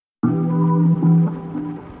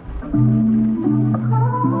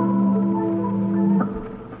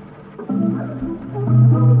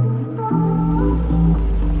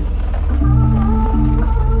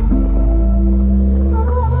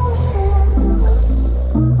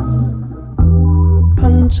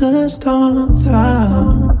just on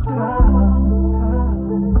time.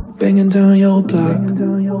 Banging down your block.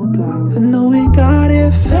 I know we got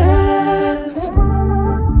it fast.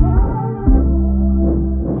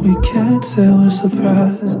 We can't say we're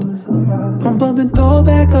surprised. I'm bumping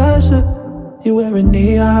throwback Usher. You wearing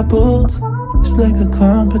knee-high boots. It's like a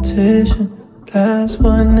competition. Last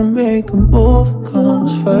one to make a move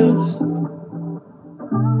comes first.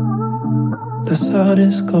 That's how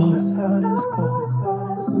this goes.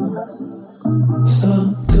 So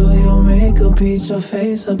do your makeup, beat your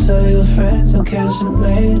face up, tell your friends I'll catch them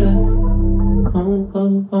later.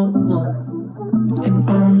 And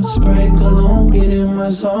arms break alone, get in my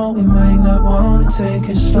zone. We might not wanna take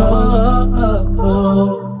it slow.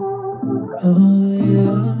 Oh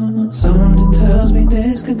yeah. Something tells me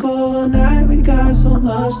this could go all night. We got so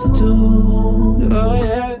much to do. Oh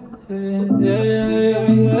yeah,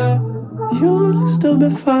 yeah. You look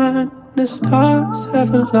stupid fine. The stars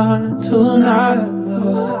have aligned tonight.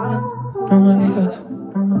 Oh yes.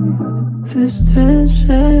 This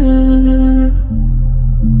tension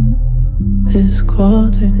is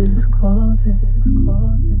golden.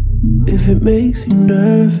 If it makes you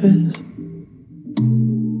nervous,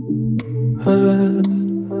 I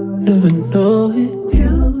never know it.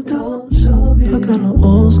 I got an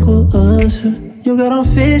old school Usher. You got on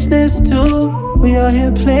fishnets too. We out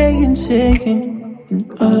here playing chicken. And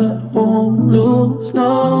I won't lose,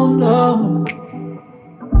 no.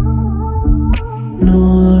 No,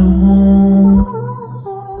 I won't.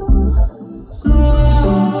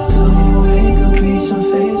 So do you make up, beat your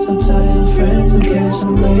face up, tell your friends I'll catch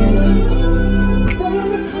them later.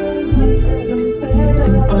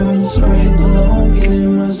 And arms break alone, get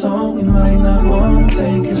in my zone. We might not wanna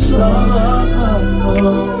take it slow.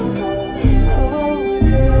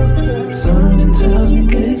 Something tells me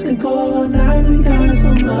this could go all night. We got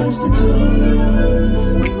so much to do.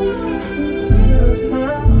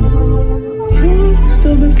 You look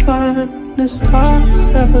stupid fine. The stars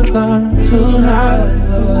have aligned tonight.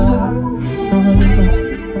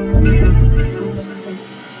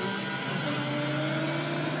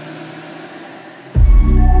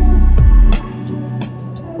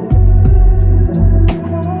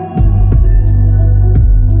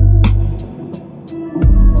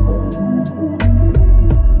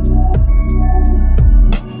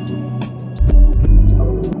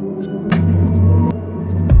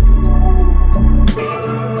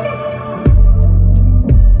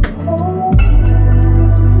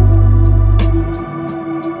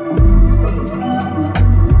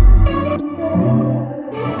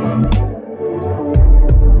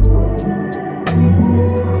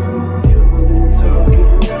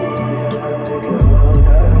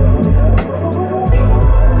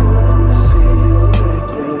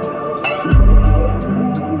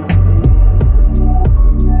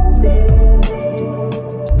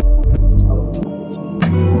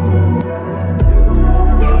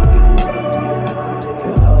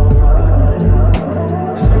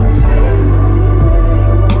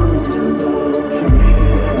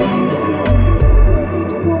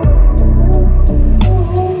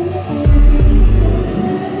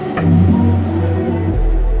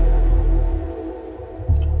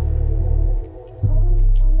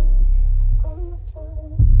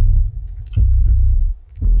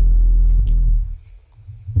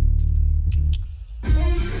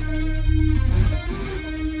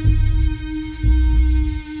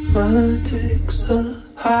 Mine takes a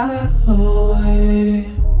highway.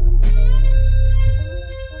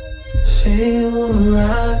 Feel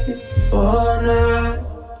right all night,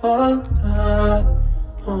 all night,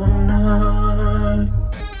 all night.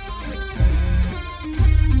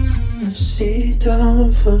 And she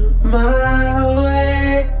down for my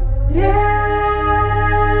way, yeah.